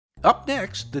Up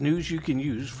next, the news you can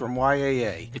use from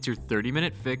YAA. It's your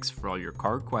 30-minute fix for all your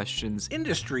car questions,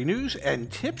 Industry news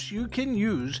and tips you can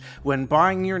use when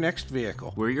buying your next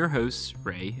vehicle. We're your hosts,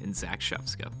 Ray and Zach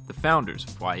Shefska, the founders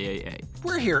of YAA.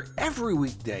 We're here every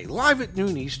weekday, live at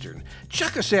noon Eastern.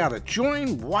 Check us out at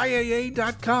joinyaa.com.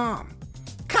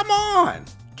 Come on,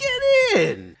 get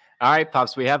in! All right,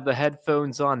 Pops, we have the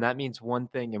headphones on. That means one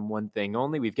thing and one thing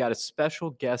only. We've got a special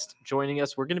guest joining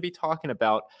us. We're going to be talking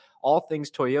about all things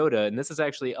Toyota, and this is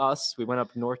actually us. We went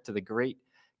up north to the great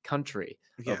country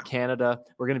of Canada.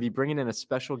 We're going to be bringing in a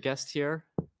special guest here.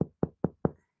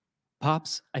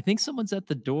 Pops, I think someone's at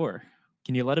the door.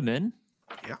 Can you let him in?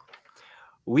 Yeah.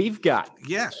 We've got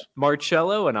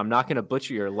Marcello, and I'm not going to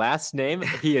butcher your last name.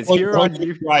 He is here on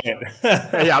YouTube.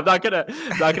 Yeah, I'm not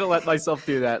gonna let myself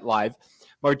do that live.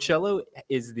 Marcello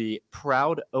is the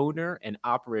proud owner and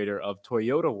operator of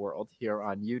Toyota World here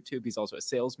on YouTube. He's also a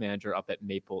sales manager up at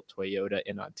Maple Toyota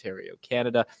in Ontario,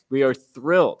 Canada. We are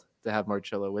thrilled to have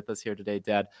Marcello with us here today,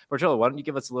 Dad. Marcello, why don't you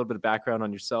give us a little bit of background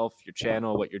on yourself, your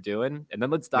channel, what you're doing, and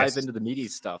then let's dive into the meaty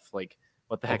stuff, like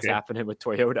what the heck's happening with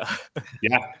Toyota.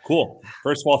 Yeah, cool.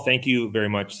 First of all, thank you very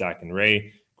much, Zach and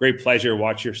Ray. Great pleasure.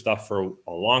 Watch your stuff for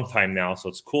a long time now, so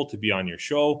it's cool to be on your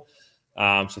show.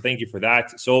 So thank you for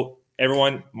that. So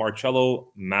everyone,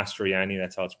 Marcello Mastroianni,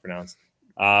 that's how it's pronounced.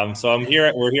 So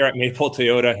we're here at Maple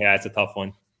Toyota. Yeah, it's a tough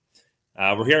one.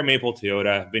 We're here at Maple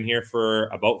Toyota. I've been here for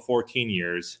about 14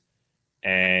 years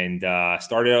and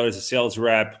started out as a sales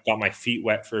rep, got my feet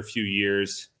wet for a few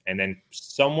years. And then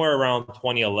somewhere around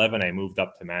 2011, I moved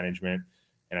up to management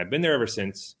and I've been there ever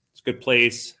since. It's a good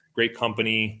place, great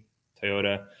company,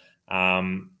 Toyota.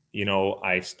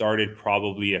 I started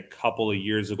probably a couple of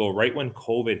years ago, right when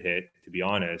COVID hit, to be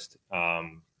honest.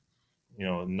 No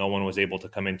one was able to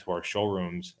come into our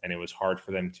showrooms and it was hard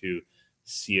for them to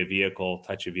see a vehicle,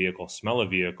 touch a vehicle, smell a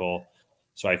vehicle.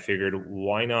 So I figured,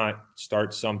 why not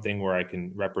start something where I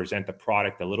can represent the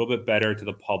product a little bit better to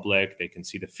the public? They can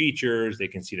see the features, they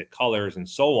can see the colors and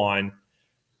so on.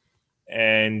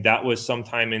 And that was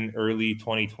sometime in early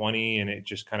 2020 and it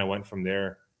just kind of went from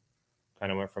there.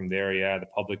 Yeah, the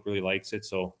public really likes it.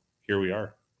 So here we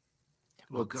are.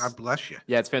 Well, God bless you.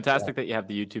 Yeah, it's fantastic that you have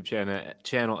the YouTube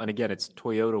channel. And again, it's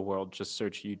Toyota World. Just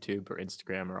search YouTube or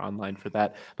Instagram or online for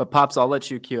that. But Pops, I'll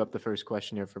let you queue up the first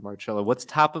question here for Marcello. What's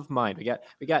top of mind?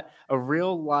 We got a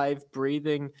real live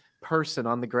breathing person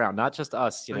on the ground, not just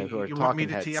us, who are talking heads. You want me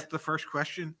to tee up the first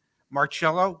question?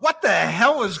 Marcello, what the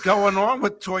hell is going on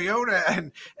with Toyota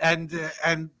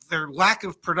and their lack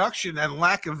of production and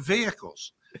lack of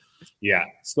vehicles? Yeah.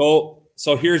 So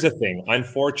here's the thing.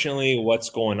 Unfortunately, what's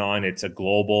going on, it's a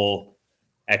global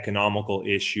economical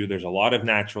issue. There's a lot of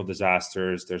natural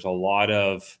disasters. There's a lot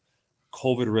of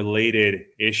COVID-related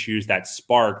issues that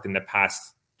sparked in the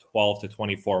past 12 to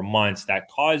 24 months that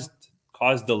caused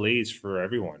delays for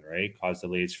everyone, right? Caused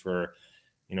delays for,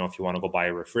 if you want to go buy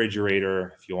a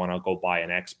refrigerator, if you want to go buy an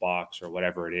Xbox or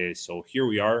whatever it is. So here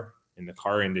we are in the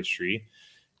car industry.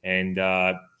 And,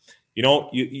 you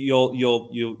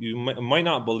might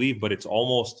not believe, but it's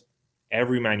almost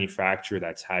every manufacturer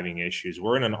that's having issues.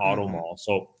 We're in an auto mall.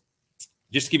 So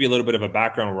just to give you a little bit of a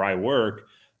background where I work,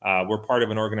 we're part of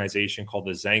an organization called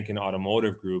the Zankin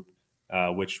Automotive Group,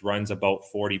 which runs about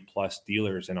 40 plus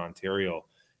dealers in Ontario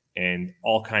and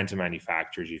all kinds of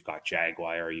manufacturers. You've got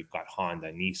Jaguar, you've got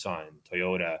Honda, Nissan,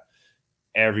 Toyota.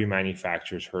 Every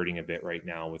manufacturer is hurting a bit right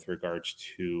now with regards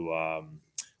to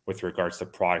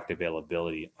product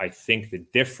availability. I think the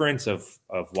difference of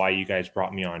why you guys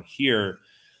brought me on here,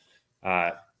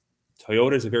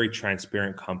 Toyota is a very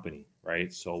transparent company,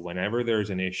 right? So whenever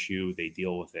there's an issue, they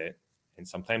deal with it. And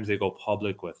sometimes they go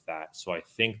public with that. So I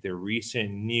think the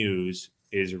recent news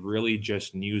is really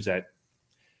just news that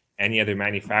any other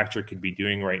manufacturer could be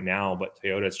doing right now. But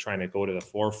Toyota is trying to go to the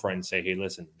forefront and say, hey,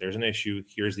 listen, there's an issue.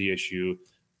 Here's the issue.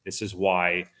 This is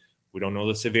why. We don't know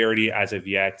the severity as of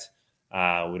yet.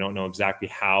 We don't know exactly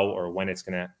how or when it's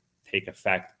going to take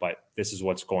effect, but this is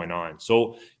what's going on.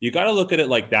 So you got to look at it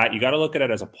like that. You got to look at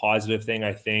it as a positive thing,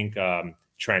 I think.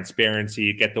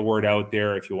 Transparency, get the word out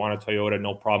there. If you want a Toyota,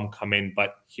 no problem, come in,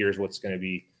 but here's what it's going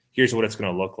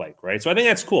to look like, right? So I think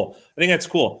that's cool.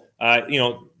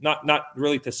 Not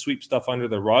really to sweep stuff under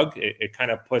the rug. It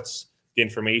kind of puts the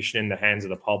information in the hands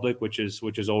of the public, which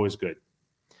is always good.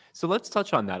 So let's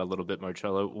touch on that a little bit,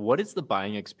 Marcello. What is the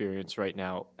buying experience right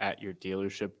now at your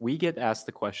dealership? We get asked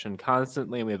the question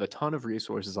constantly, and we have a ton of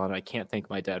resources on it. I can't thank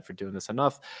my dad for doing this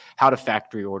enough. How to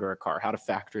factory order a car, how to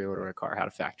factory order a car, how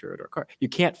to factory order a car. You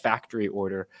can't factory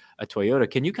order a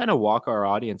Toyota. Can you kind of walk our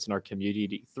audience and our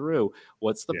community through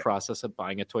what's the process of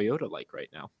buying a Toyota like right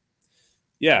now?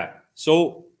 Yeah.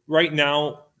 So right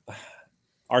now,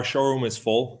 our showroom is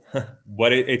full,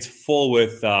 but it's full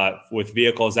with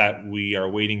vehicles that we are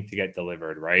waiting to get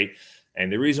delivered, right?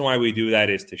 And the reason why we do that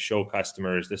is to show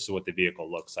customers this is what the vehicle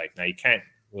looks like. Now, you can't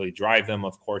really drive them,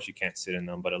 of course, you can't sit in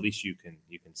them, but at least you can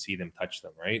see them, touch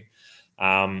them, right?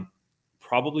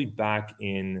 Probably back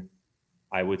in,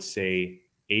 I would say,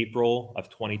 April of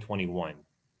 2021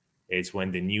 is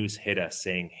when the news hit us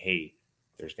saying, hey,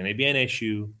 there's going to be an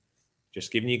issue.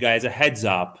 Just giving you guys a heads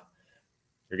up.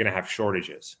 You're going to have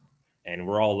shortages. And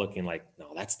we're all looking like,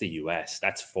 no, that's the US.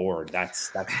 That's Ford. That's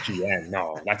GM.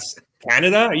 No, that's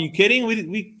Canada. Are you kidding?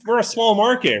 We're a small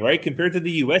market, right? Compared to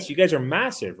the US, you guys are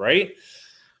massive, right?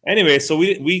 Anyway, so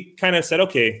we kind of said,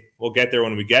 okay, we'll get there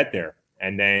when we get there.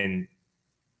 And then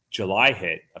July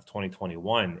hit of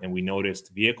 2021, and we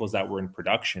noticed vehicles that were in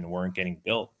production weren't getting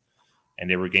built. And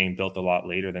they were getting built a lot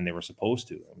later than they were supposed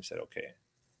to. And we said, okay,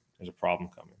 there's a problem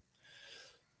coming.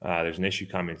 There's an issue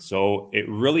coming. So it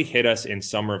really hit us in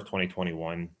summer of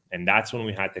 2021. And that's when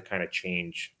we had to kind of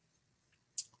change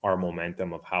our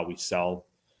momentum of how we sell,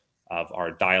 of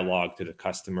our dialogue to the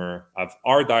customer, of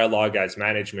our dialogue as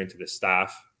management to the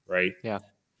staff, right? Yeah.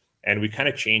 And we kind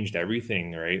of changed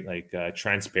everything, right? Like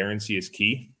transparency is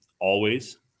key,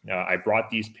 always. I brought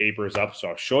these papers up, so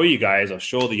I'll show you guys, I'll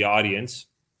show the audience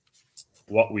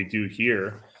what we do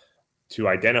here to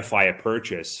identify a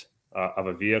purchase of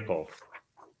a vehicle.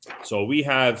 So we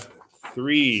have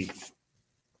 3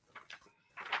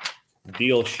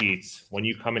 deal sheets when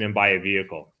you come in and buy a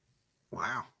vehicle.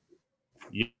 Wow.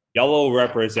 Yellow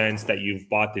represents that you've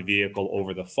bought the vehicle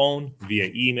over the phone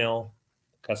via email.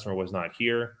 The customer was not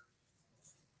here.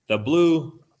 The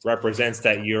blue represents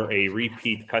that you're a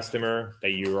repeat customer,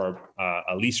 that you are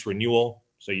a lease renewal.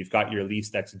 So you've got your lease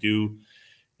that's due,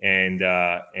 and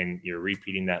you're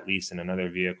repeating that lease in another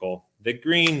vehicle. The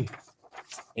green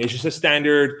is just a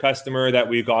standard customer that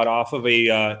we got off of a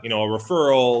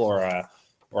referral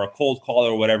or a cold call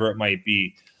or whatever it might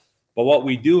be. But what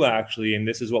we do actually, and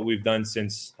this is what we've done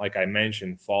since, like I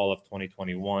mentioned, fall of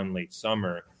 2021, late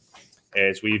summer,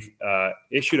 is we've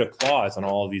issued a clause on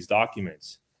all of these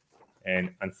documents.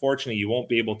 And unfortunately, you won't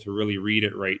be able to really read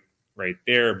it right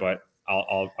there, but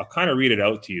I'll kind of read it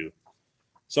out to you.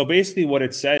 So basically what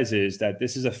it says is that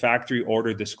this is a factory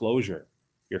order disclosure.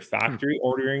 You're factory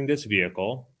ordering this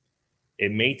vehicle.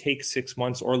 It may take 6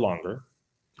 months or longer.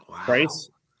 Wow.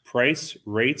 Price,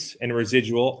 rates, and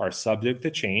residual are subject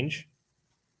to change.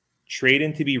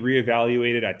 Trade-in to be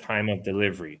reevaluated at time of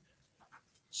delivery.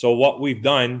 So what we've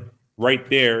done right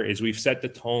there is we've set the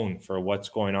tone for what's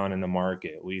going on in the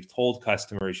market. We've told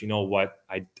customers, you know what,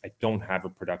 I don't have a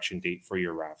production date for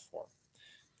your RAV4.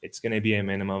 It's going to be a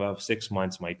minimum of 6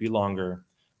 months, might be longer.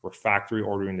 We're factory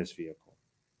ordering this vehicle.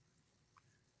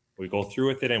 We go through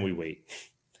with it and we wait.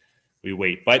 We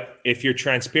wait. But if you're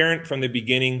transparent from the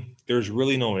beginning, there's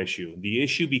really no issue. The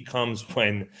issue becomes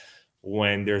when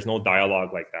there's no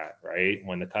dialogue like that, right?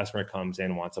 When the customer comes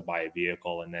in, wants to buy a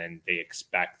vehicle, and then they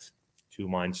expect 2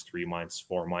 months, 3 months,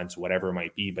 4 months, whatever it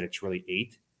might be, but it's really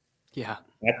 8. Yeah.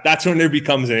 That's when there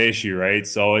becomes an issue, right?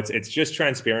 So it's just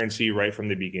transparency right from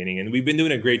the beginning. And we've been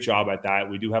doing a great job at that.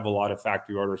 We do have a lot of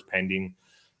factory orders pending,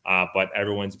 but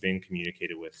everyone's been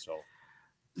communicated with. So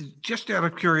just out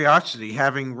of curiosity,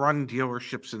 having run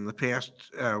dealerships in the past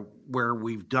where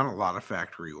we've done a lot of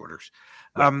factory orders,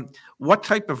 what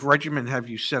type of regimen have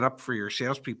you set up for your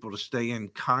salespeople to stay in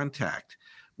contact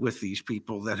with these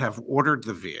people that have ordered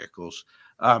the vehicles,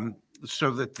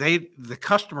 so that the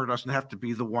customer doesn't have to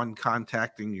be the one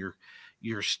contacting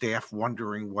your staff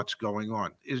wondering what's going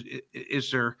on?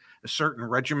 Is there a certain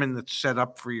regimen that's set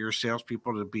up for your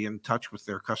salespeople to be in touch with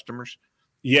their customers?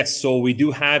 Yes. So we do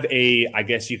have I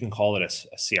guess you can call it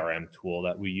a CRM tool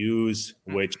that we use,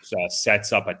 which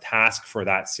sets up a task for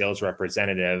that sales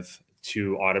representative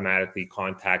to automatically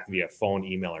contact via phone,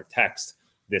 email, or text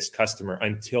this customer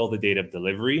until the date of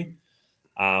delivery.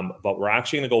 But we're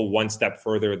actually going to go one step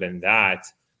further than that.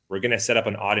 We're going to set up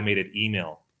an automated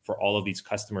email for all of these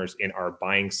customers in our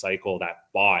buying cycle that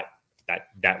bought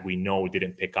that we know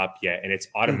didn't pick up yet. And it's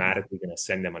automatically going to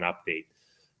send them an update.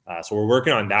 So we're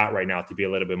working on that right now to be a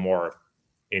little bit more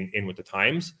in with the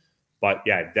times. But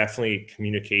yeah, definitely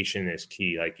communication is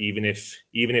key. Like even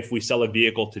if we sell a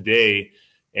vehicle today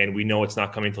and we know it's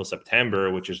not coming till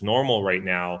September, which is normal right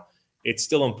now, it's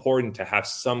still important to have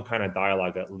some kind of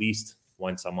dialogue at least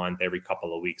once a month, every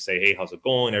couple of weeks. Say, hey, how's it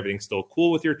going? Everything's still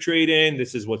cool with your trade-in?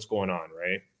 This is what's going on,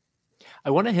 right? I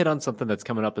want to hit on something that's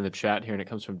coming up in the chat here, and it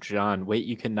comes from John. Wait,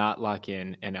 you cannot lock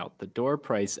in and out the door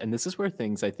price. And this is where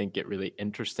things I think get really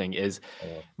interesting is,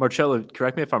 Marcello,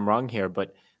 correct me if I'm wrong here,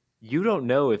 but you don't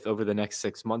know if over the next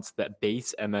 6 months that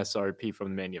base MSRP from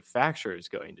the manufacturer is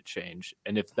going to change.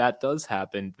 And if that does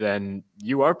happen, then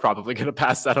you are probably going to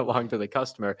pass that along to the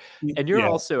customer. And you're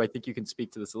also, I think you can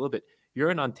speak to this a little bit, you're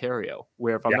in Ontario,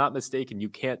 where if I'm not mistaken, you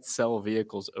can't sell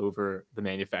vehicles over the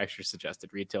manufacturer's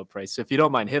suggested retail price. So if you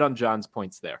don't mind, hit on John's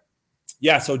points there.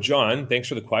 Yeah. So John, thanks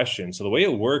for the question. So the way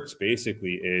it works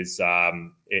basically is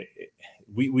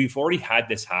we've already had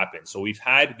this happen. So we've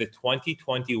had the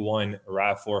 2021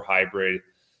 RAV4 hybrid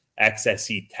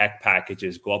XSE tech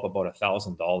packages go up about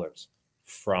 $1,000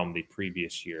 from the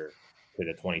previous year to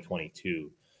the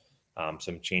 2022.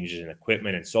 Some changes in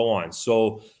equipment and so on.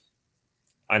 So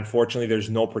unfortunately, there's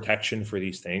no protection for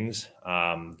these things.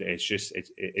 It's just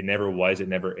it never was, it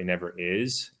never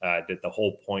is. That the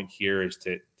whole point here is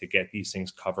to get these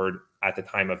things covered at the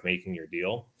time of making your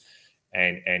deal.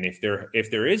 And if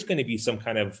there is going to be some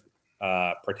kind of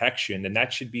protection, then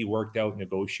that should be worked out,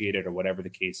 negotiated, or whatever the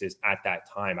case is at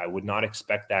that time. I would not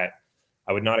expect that.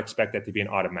 I would not expect that to be an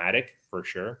automatic for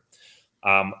sure.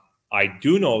 I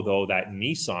do know though that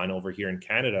Nissan over here in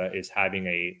Canada is having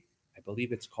I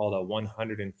believe it's called a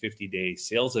 150-day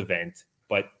sales event,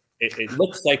 but it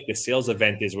looks like the sales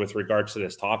event is with regards to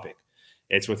this topic.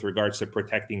 It's with regards to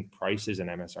protecting prices and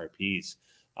MSRPs.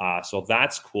 So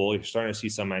that's cool. You're starting to see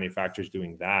some manufacturers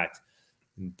doing that,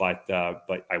 but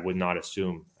I would not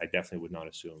assume. I definitely would not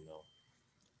assume, no.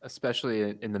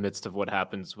 Especially in the midst of what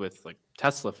happens with like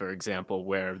Tesla, for example,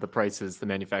 where the prices, the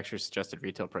manufacturer's suggested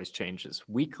retail price changes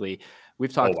weekly.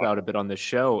 We've talked about a bit on this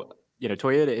show.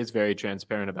 Toyota is very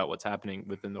transparent about what's happening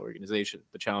within the organization,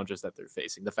 the challenges that they're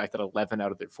facing, the fact that 11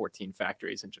 out of their 14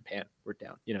 factories in Japan were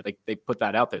down. They put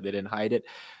that out there. They didn't hide it.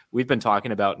 We've been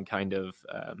talking about and kind of,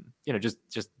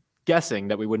 just guessing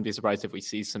that we wouldn't be surprised if we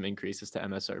see some increases to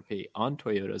MSRP on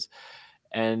Toyotas.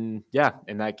 And yeah,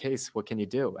 in that case, what can you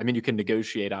do? I mean, you can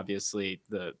negotiate, obviously,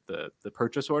 the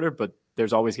purchase order, but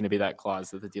there's always going to be that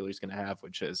clause that the dealer's going to have,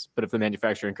 which is, but if the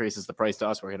manufacturer increases the price to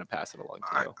us, we're going to pass it along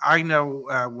to you. I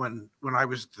know when I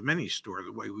was at the mini store,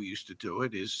 the way we used to do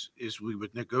it is we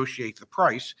would negotiate the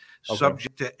price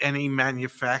subject to any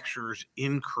manufacturer's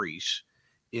increase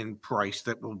in price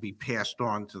that will be passed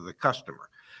on to the customer.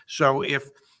 So if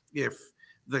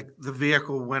the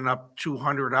vehicle went up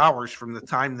 $200 from the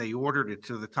time they ordered it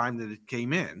to the time that it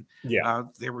came in,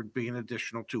 there would be an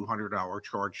additional $200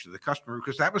 charge to the customer,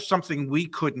 because that was something we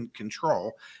couldn't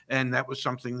control, and that was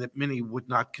something that Mini would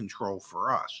not control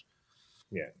for us.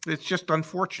 Yeah, it's just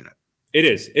unfortunate. It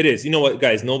is. You know what,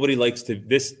 guys? Nobody likes to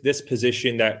this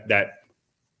position that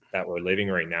we're living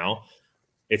right now.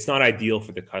 It's not ideal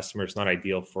for the customer. It's not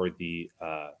ideal for the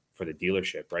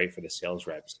dealership, right? For the sales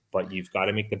reps, but you've got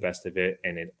to make the best of it.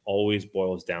 And it always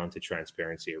boils down to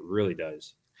transparency. It really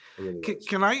does.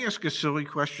 Can I ask a silly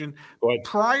question? Go ahead.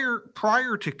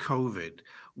 Prior to COVID,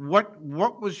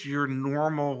 what was your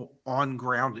normal on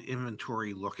ground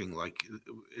inventory looking like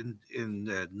in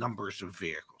the numbers of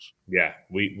vehicles? Yeah,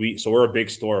 so we're a big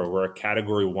store. We're a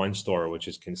category 1 store, which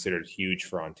is considered huge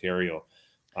for Ontario.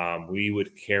 We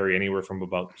would carry anywhere from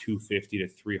about 250 to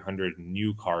 300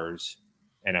 new cars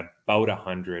and about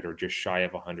 100 or just shy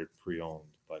of 100 pre-owned,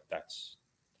 but that's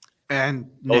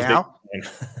now.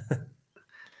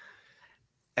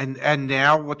 And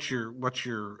now, what's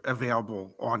your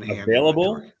available on hand?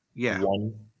 Available? Inventory? Yeah,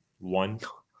 one.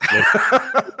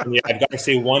 Yeah, I've got to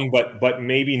say one, but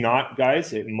maybe not,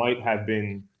 guys. It might have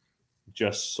been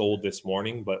just sold this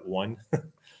morning, but one.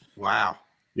 Wow,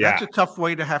 yeah, that's a tough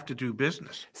way to have to do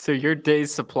business. So your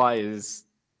day's supply is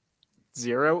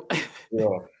 0. Yeah.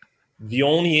 The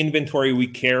only inventory we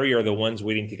carry are the ones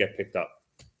waiting to get picked up.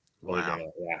 Wow.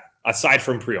 Yeah. Aside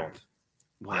from pre-owned.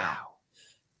 Wow.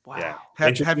 Yeah.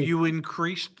 Have you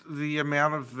increased the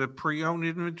amount of the pre-owned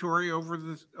inventory over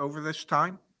this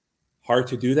time? Hard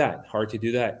to do that.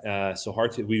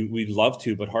 We'd love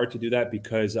to, but hard to do that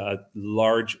because a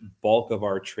large bulk of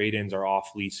our trade-ins are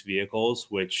off-lease vehicles,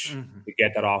 which to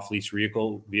get that off-lease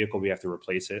vehicle, we have to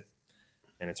replace it.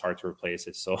 And it's hard to replace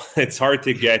it. So it's hard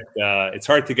to get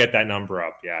that number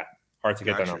up. Yeah. Hard to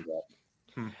get that number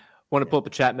up. Want to pull up a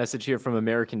chat message here from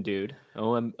American Dude.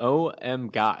 OM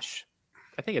gosh.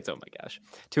 I think it's oh my gosh.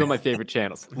 2 of my favorite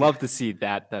channels. Love to see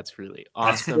that. That's really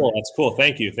awesome. That's cool.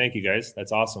 Thank you, guys.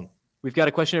 That's awesome. We've got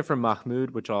a question here from Mahmoud,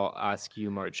 which I'll ask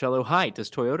you, Marcello. Hi, does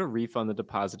Toyota refund the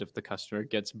deposit if the customer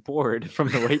gets bored from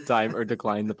the wait time or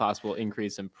decline the possible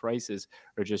increase in prices,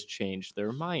 or just change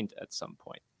their mind at some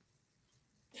point?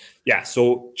 Yeah,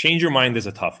 so change your mind is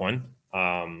a tough one.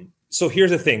 So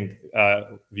here's the thing,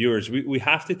 viewers, we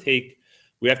have to take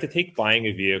buying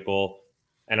a vehicle,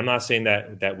 and I'm not saying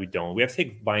that we don't. We have to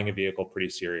take buying a vehicle pretty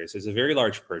serious. It's a very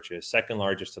large purchase, second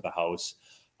largest to the house.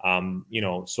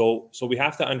 So we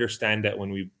have to understand that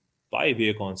when we buy a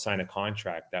vehicle and sign a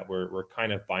contract, that we're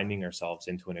kind of binding ourselves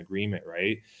into an agreement,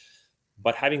 right?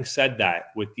 But having said that,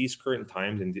 with these current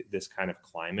times and this kind of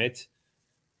climate,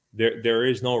 there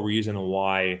is no reason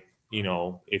why,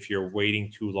 if you're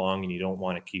waiting too long and you don't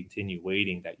want to continue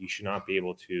waiting, that you should not be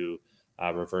able to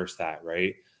reverse that,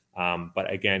 right? But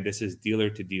again, this is dealer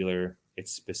to dealer.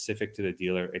 It's specific to the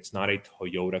dealer. It's not a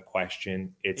Toyota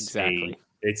question. It's a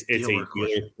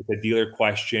dealer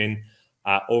question.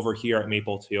 Over here at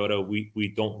Maple Toyota,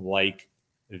 we don't like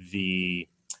we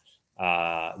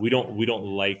don't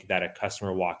like that a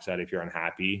customer walks out if you're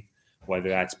unhappy, whether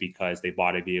that's because they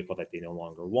bought a vehicle that they no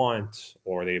longer want,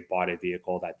 or they bought a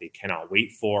vehicle that they cannot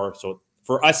wait for. So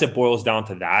for us, it boils down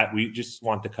to that. We just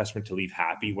want the customer to leave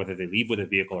happy, whether they leave with a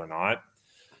vehicle or not.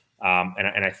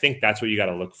 And I think that's what you got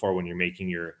to look for when you're making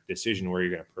your decision where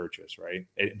you're going to purchase, right?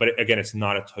 But again, it's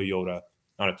not a Toyota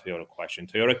question.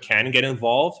 Toyota can get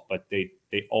involved, but they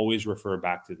always refer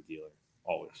back to the dealer.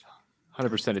 Always.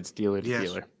 100% it's dealer to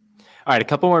dealer. All right, a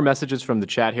couple more messages from the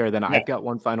chat here. Then I've got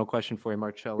one final question for you,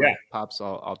 Marcello. Yeah. Pops,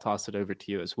 I'll toss it over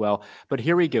to you as well. But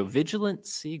here we go. Vigilant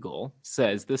Seagull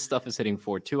says, this stuff is hitting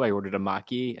 4.2. I ordered a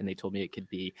Mach-E, and they told me it could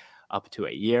be up to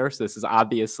a year. So this is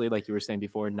obviously, like you were saying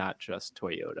before, not just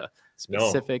Toyota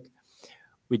specific. No.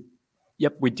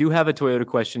 We do have a Toyota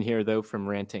question here, though, from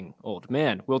Ranting Old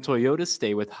Man. Will Toyota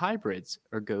stay with hybrids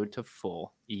or go to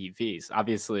full EVs?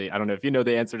 Obviously, I don't know if you know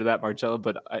the answer to that, Marcello,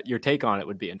 but your take on it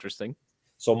would be interesting.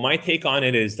 So my take on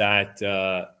it is that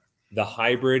the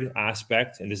hybrid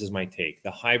aspect, and this is my take, the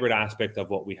hybrid aspect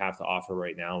of what we have to offer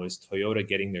right now is Toyota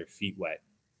getting their feet wet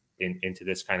into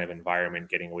this kind of environment,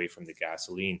 getting away from the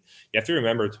gasoline. You have to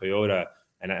remember Toyota,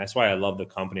 and that's why I love the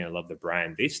company, I love the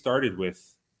brand. They started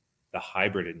with the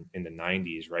hybrid in the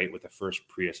 90s, right? With the first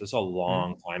Prius. This is a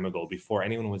long time ago, before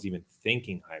anyone was even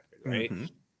thinking hybrid, right? Mm-hmm.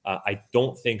 I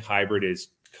don't think hybrid is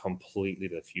completely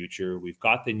the future. We've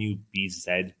got the new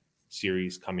BZ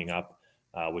series coming up,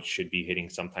 which should be hitting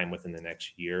sometime within the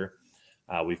next year.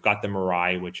 We've got the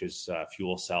Mirai, which is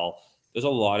fuel cell. There's a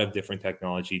lot of different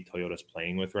technology Toyota's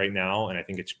playing with right now, and I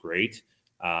think it's great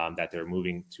that they're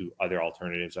moving to other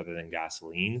alternatives other than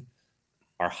gasoline.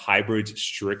 Are hybrids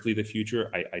strictly the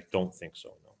future? I don't think so.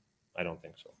 No, I don't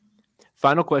think so.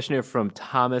 Final question here from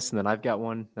Thomas, and then I've got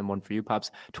one, and one for you,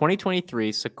 Pops.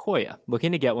 2023 Sequoia,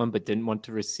 looking to get one, but didn't want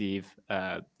to receive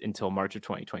until March of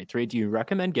 2023. Do you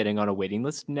recommend getting on a waiting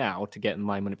list now to get in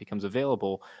line when it becomes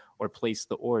available, or place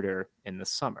the order in the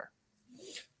summer?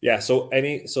 Yeah. So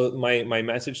my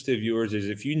message to viewers is,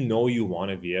 if you know you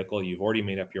want a vehicle, you've already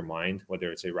made up your mind,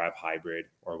 whether it's a RAV hybrid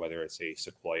or whether it's a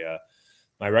Sequoia.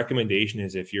 My recommendation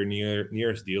is, if your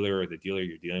nearest dealer or the dealer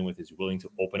you're dealing with is willing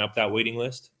to open up that waiting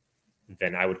list,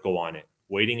 then I would go on it.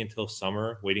 Waiting until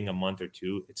summer, waiting a month or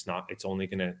two, it's only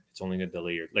gonna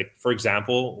delay your, like, for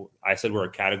example, I said we're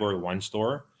a category 1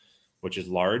 store, which is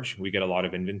large. We get a lot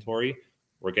of inventory.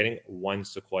 We're getting one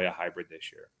Sequoia hybrid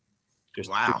this year.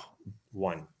 Just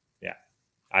one. Yeah.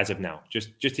 As of now,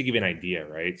 just to give you an idea,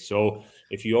 right? So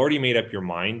if you already made up your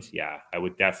mind, I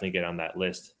would definitely get on that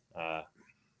list.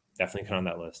 Definitely get on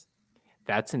that list.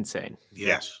 That's insane.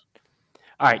 Yes.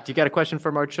 All right. Do you got a question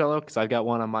for Marcello? Because I've got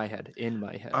one in my head.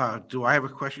 Do I have a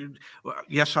question? Well,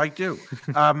 yes, I do.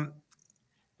 And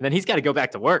then he's got to go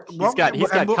back to work. He's got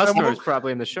customers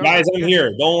probably in the show. Guys, I'm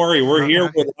here. Don't worry. We're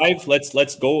here. We're live.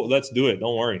 Let's go. Let's do it.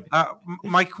 Don't worry.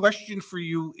 My question for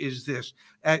you is this: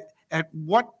 At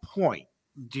what point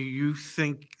do you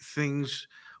think things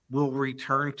will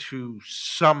return to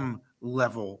some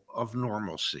level of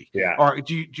normalcy? Yeah. Or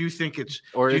do you think it's,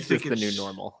 or is this the new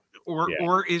normal?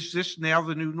 Or is this now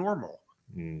the new normal?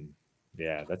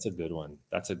 Yeah, that's a good one.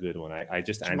 I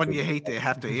just answered. One you hate to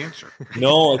have to answer.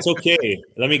 No, it's okay.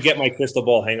 Let me get my crystal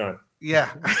ball. Hang on.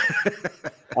 Yeah.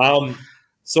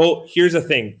 So here's the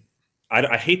thing.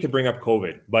 I hate to bring up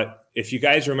COVID, but if you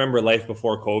guys remember life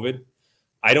before COVID,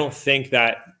 I don't think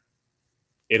that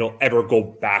it'll ever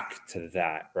go back to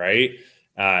that, right?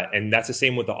 And that's the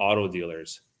same with the auto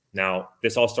dealers. Now,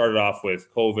 this all started off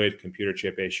with COVID, computer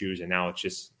chip issues, and now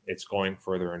it's going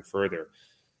further and further.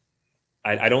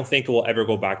 I don't think it will ever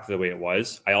go back to the way it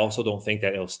was. I also don't think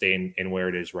that it'll stay in where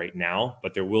it is right now,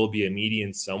 but there will be a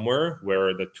median somewhere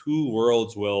where the two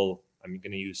worlds will, I'm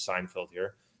going to use Seinfeld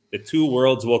here, the two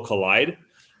worlds will collide,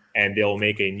 and they'll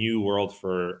make a new world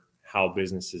for how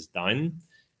business is done.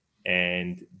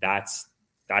 And that's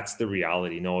the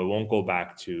reality. No, it won't go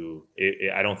back to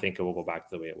it. I don't think it will go back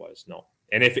to the way it was. No.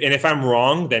 And if I'm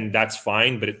wrong, then that's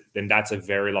fine. But then that's a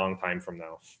very long time from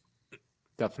now.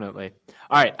 Definitely.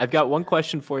 All right. I've got one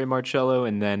question for you, Marcello.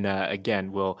 And then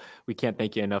again, we can't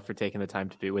thank you enough for taking the time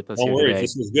to be with us here today.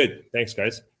 This was good. Thanks,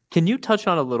 guys. Can you touch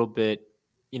on a little bit,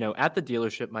 at the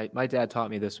dealership, my dad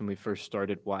taught me this when we first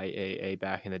started YAA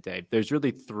back in the day. There's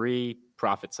really 3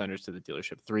 profit centers to the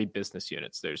dealership, 3 business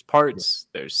units. There's parts,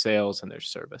 there's sales, and there's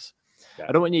service. Yeah.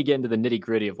 I don't want you to get into the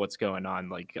nitty-gritty of what's going on,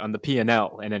 like on the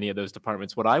P&L in any of those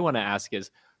departments. What I want to ask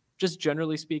is, just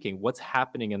generally speaking, what's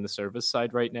happening in the service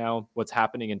side right now? What's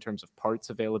happening in terms of parts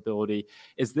availability?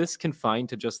 Is this confined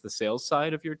to just the sales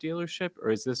side of your delership, or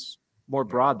is this more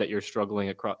broad that you're struggling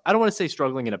across? I don't want to say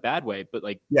struggling in a bad way, but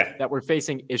that we're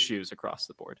facing issues across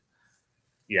the board.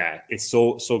 Yeah, it's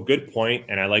so good point.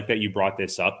 And I like that you brought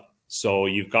this up. So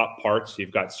you've got parts,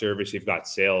 you've got service, you've got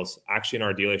sales. Actually, in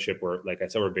our dealership, like I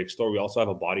said, we're a big store. We also have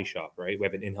a body shop, right? We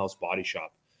have an in-house body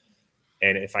shop.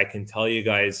 And if I can tell you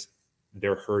guys,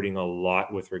 they're hurting a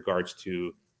lot with regards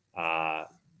to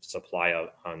supply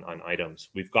on items.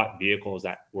 We've got vehicles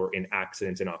that were in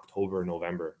accidents in October,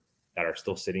 November that are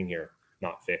still sitting here,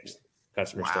 not fixed.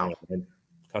 Customers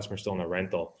still in a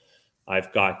rental.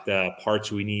 I've got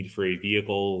parts we need for a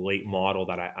vehicle, late model,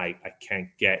 that I can't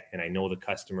get, and I know the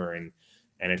customer, and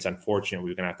it's unfortunate.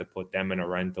 We're going to have to put them in a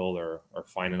rental or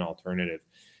find an alternative.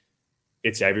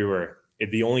 It's everywhere.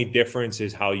 The only difference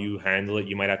is how you handle it.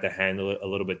 You might have to handle it a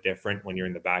little bit different when you're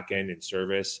in the back end in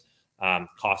service.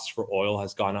 Costs for oil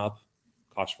has gone up.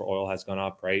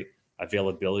 Right?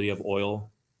 Availability of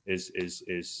oil is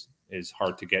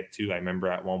hard to get to. I remember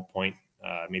at one point,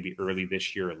 maybe early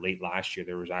this year or late last year,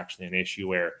 there was actually an issue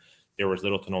where there was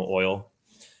little to no oil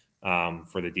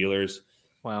for the dealers.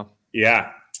 Wow.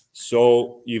 Yeah.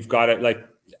 So you've got it.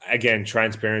 Again,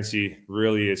 transparency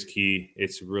really is key.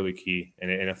 It's really key. And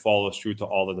it follows through to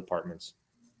all the departments.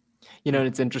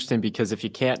 It's interesting because if you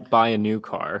can't buy a new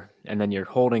car and then you're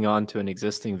holding on to an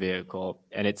existing vehicle,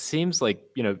 and it seems like,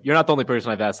 you're not the only person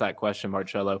I've asked that question,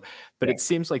 Marcello, but it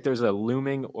seems like there's a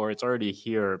looming, or it's already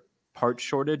here, part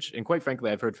shortage. And quite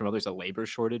frankly, I've heard from others, a labor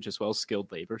shortage as well, skilled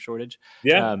labor shortage.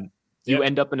 Yeah. You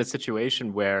end up in a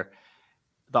situation where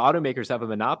the automakers have a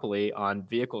monopoly on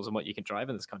vehicles and what you can drive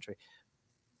in this country,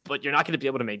 but you're not going to be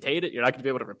able to maintain it. You're not going to be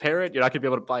able to repair it. You're not going to be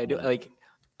able to buy a new,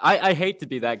 I hate to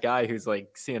be that guy who's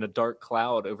seeing a dark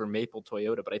cloud over Maple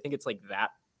Toyota, but I think it's that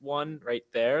one right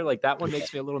there. That one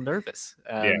makes me a little nervous.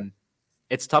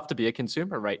 It's tough to be a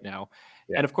consumer right now.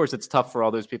 Yeah. And of course it's tough for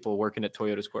all those people working at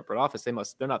Toyota's corporate office.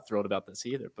 They're not thrilled about this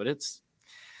either, but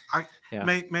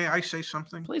May I say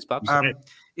something? Please, Bob.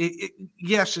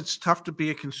 Yes, it's tough to be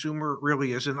a consumer. It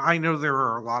really is. And I know there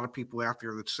are a lot of people out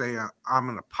there that say I'm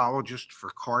an apologist for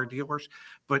car dealers,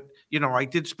 but I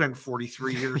did spend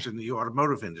 43 years in the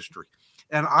automotive industry,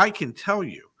 and I can tell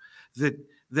you that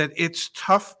it's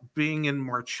tough being in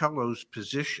Marcello's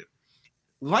position.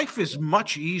 Life is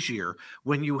much easier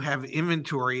when you have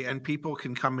inventory and people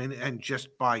can come in and just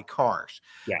buy cars.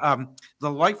 Yeah. The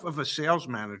life of a sales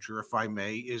manager, if I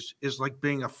may, is like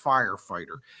being a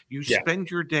firefighter. You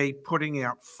spend your day putting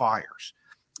out fires.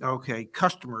 Okay,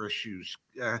 customer issues,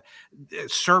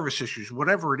 service issues,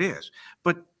 whatever it is.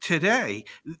 But today,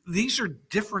 these are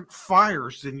different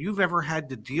fires than you've ever had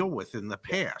to deal with in the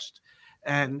past.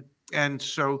 And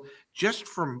so just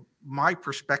from my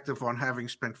perspective on having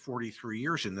spent 43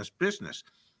 years in this business,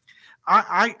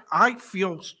 I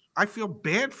feel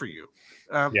bad for you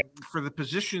for the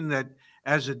position that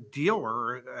as a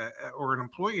dealer or an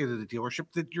employee of the dealership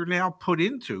that you're now put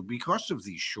into because of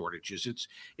these shortages.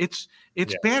 It's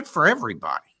bad for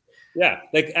everybody. Yeah.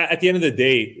 At the end of the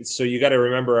day, so you got to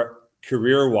remember,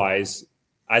 career-wise,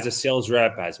 as a sales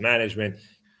rep, as management,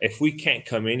 if we can't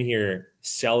come in here,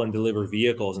 sell and deliver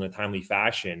vehicles in a timely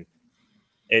fashion,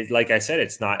 like I said,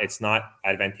 it's not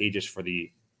advantageous for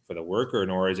the worker,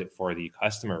 nor is it for the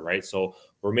customer, right? So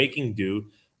we're making do.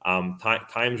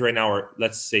 Times right now are,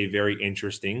 let's say, very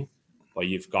interesting, but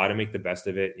you've got to make the best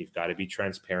of it. You've got to be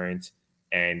transparent,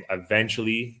 and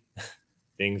eventually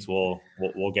things will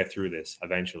get through this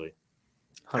eventually.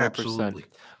 100%. Absolutely.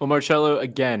 Well, Marcello,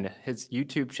 again, his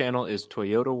YouTube channel is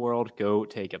Toyota World. Go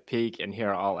take a peek. And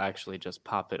here, I'll actually just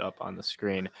pop it up on the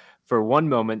screen for one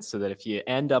moment so that if you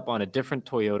end up on a different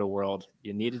Toyota World,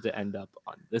 you needed to end up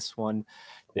on this one.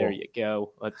 Cool. There you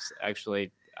go. Let's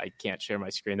actually, I can't share my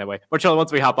screen that way. Marcello,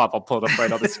 once we hop off, I'll pull it up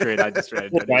right on the screen. I just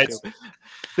read it.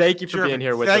 Thank you for being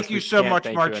here with us. Thank you so much,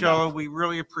 Marcello. We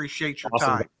really appreciate your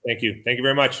time. Thank you. Thank you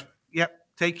very much. Yep.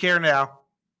 Take care now.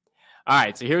 All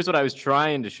right, so here's what I was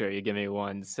trying to show you. Give me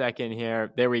 1 second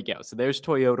here. There we go. So there's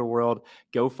Toyota World.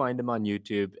 Go find him on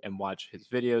YouTube and watch his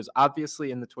videos.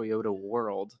 Obviously, in the Toyota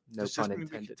world, no pun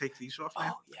intended. Take these off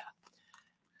now? Oh,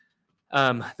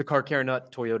 yeah. The Car Care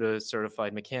Nut, Toyota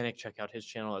certified mechanic. Check out his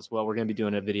channel as well. We're going to be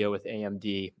doing a video with AMD,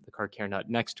 the Car Care Nut,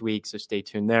 next week, so stay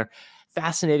tuned there.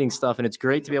 Fascinating stuff, and it's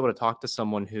great to be able to talk to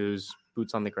someone who's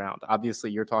boots on the ground.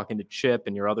 Obviously, you're talking to Chip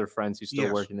and your other friends who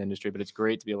still work in the industry, but it's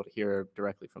great to be able to hear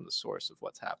directly from the source of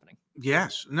what's happening.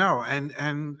 Yes, no, and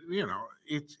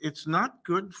it's not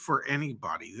good for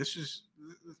anybody. This is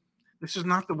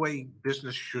not the way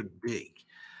business should be.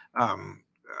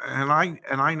 And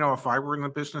I know if I were in the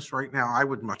business right now, I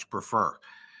would much prefer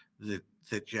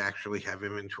that you actually have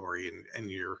inventory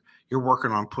and you're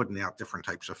working on putting out different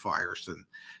types of fires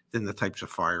than the types of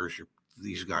fires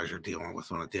these guys are dealing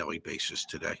with on a daily basis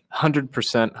today.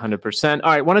 100%.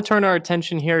 All right, want to turn our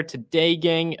attention here today,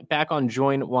 gang, back on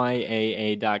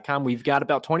joinyaa.com. We've got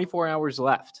about 24 hours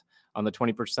left on the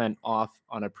 20% off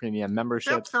on a premium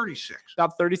membership. About 36.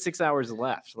 About 36 hours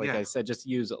left. Like I said, just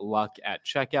use luck at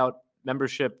checkout.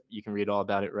 Membership, you can read all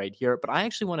about it right here. But I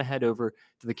actually want to head over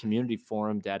to the community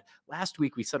forum, Dad. Last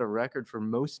week, we set a record for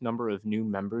most number of new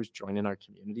members joining our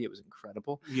community. It was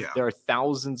incredible. Yeah. There are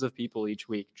thousands of people each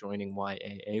week joining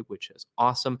YAA, which is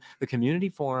awesome. The community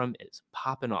forum is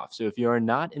popping off. So if you are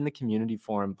not in the community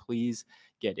forum, please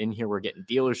get in here. We're getting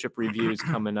dealership reviews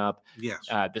coming up. Yes.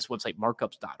 This website,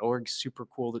 markups.org, super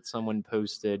cool that someone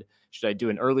posted. Should I do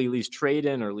an early lease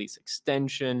trade-in or lease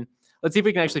extension? Let's see if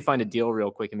we can actually find a deal real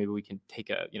quick and maybe we can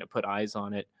take put eyes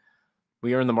on it.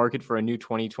 We are in the market for a new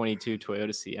 2022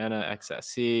 Toyota Sienna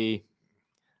XSE.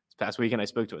 This past weekend, I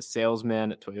spoke to a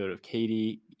salesman at Toyota of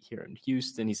Katy here in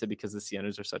Houston. He said because the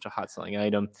Siennas are such a hot selling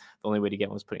item, the only way to get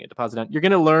one was putting a deposit down. You're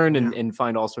going to learn and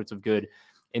find all sorts of good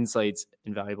insights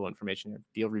and valuable information in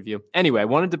deal review. Anyway, I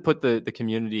wanted to put the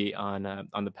community on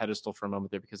the pedestal for a moment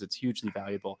there because it's hugely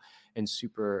valuable and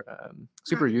super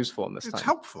useful in this time. It's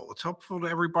helpful. It's helpful to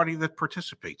everybody that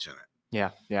participates in it. Yeah.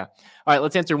 All right,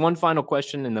 let's answer one final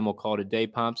question and then we'll call it a day,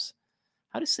 Pops.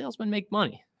 How do salesmen make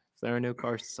money if there are no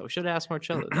cars to sell? Should I ask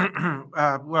Marcello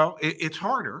that? Well, it's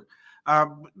harder.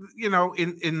 In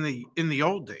the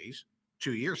old days,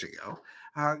 2 years ago,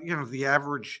 the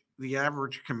average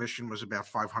commission was about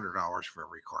 $500 for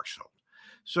every car sold.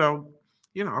 So,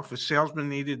 if a salesman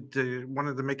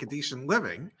wanted to make a decent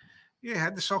living, you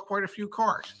had to sell quite a few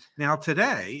cars. Now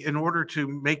today, in order to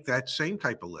make that same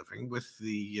type of living with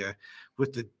the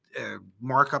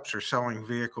markups or selling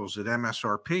vehicles at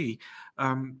MSRP,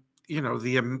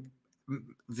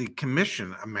 the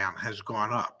commission amount has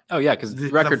gone up. Oh yeah, because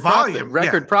record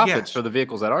profits for the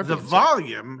vehicles that are the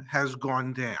volume has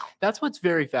gone down. That's what's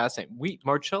very fascinating.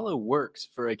 Marcello works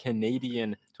for a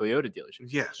Canadian Toyota dealership.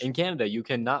 Yes, in Canada you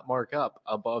cannot mark up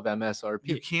above MSRP.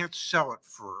 You can't sell it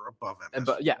for above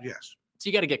MSRP. Yes, so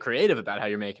you got to get creative about how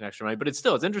you're making extra money. But it's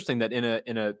interesting that in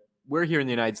a we're here in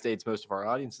the United States. Most of our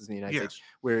audience is in the United States,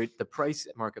 where the price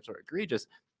markups are egregious.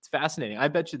 It's fascinating. I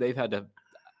bet you they've had to.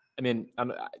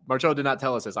 Marcello did not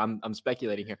tell us this. I'm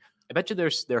speculating here. I bet you their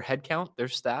headcount, their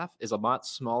staff is a lot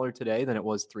smaller today than it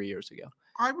was 3 years ago.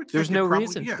 I would. There's no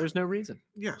reason. There's no reason.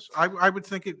 Yes, I would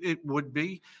think it would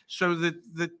be so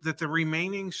that the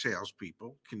remaining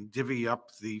salespeople can divvy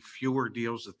up the fewer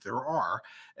deals that there are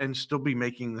and still be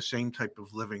making the same type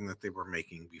of living that they were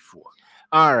making before.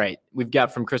 All right, we've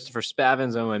got from Christopher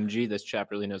Spavins, OMG, this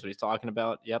chap really knows what he's talking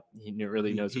about. Yep, he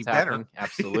really knows what's happening.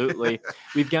 Absolutely.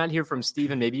 We've got here from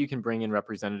Steven, maybe you can bring in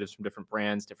representatives from different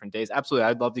brands, different days. Absolutely,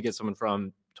 I'd love to get someone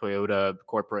from Toyota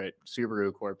corporate,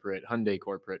 Subaru corporate, Hyundai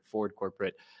corporate, Ford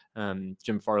corporate.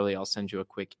 Jim Farley, I'll send you a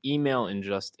quick email in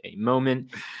just a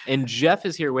moment. And Jeff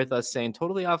is here with us saying,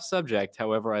 totally off subject,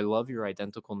 however, I love your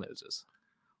identical noses.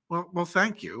 Well,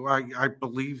 thank you. I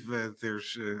believe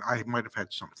I might have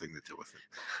had something to do with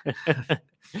it.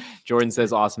 Jordan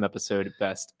says, awesome episode,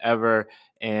 best ever.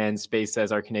 And Space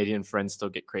says, our Canadian friends still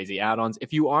get crazy add-ons.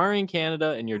 If you are in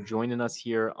Canada and you're joining us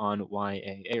here on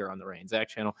YAA or on the Ray and Zach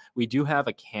channel, we do have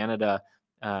a Canada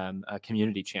a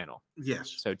community channel.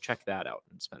 Yes. So check that out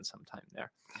and spend some time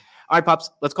there. All right, Pops,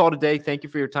 let's call it a day. Thank you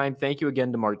for your time. Thank you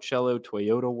again to Marcello,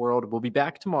 Toyota World. We'll be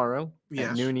back tomorrow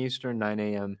at noon Eastern, 9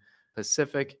 a.m.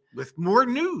 Pacific. With more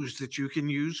news that you can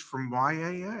use from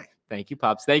YAA. Thank you,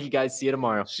 Pops. Thank you, guys. See you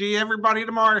tomorrow. See everybody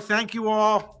tomorrow. Thank you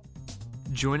all.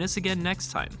 Join us again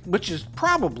next time. Which is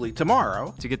probably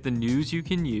tomorrow. To get the news you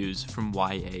can use from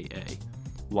YAA.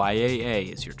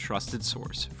 YAA is your trusted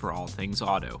source for all things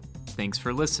auto. Thanks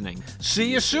for listening.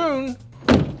 See you soon.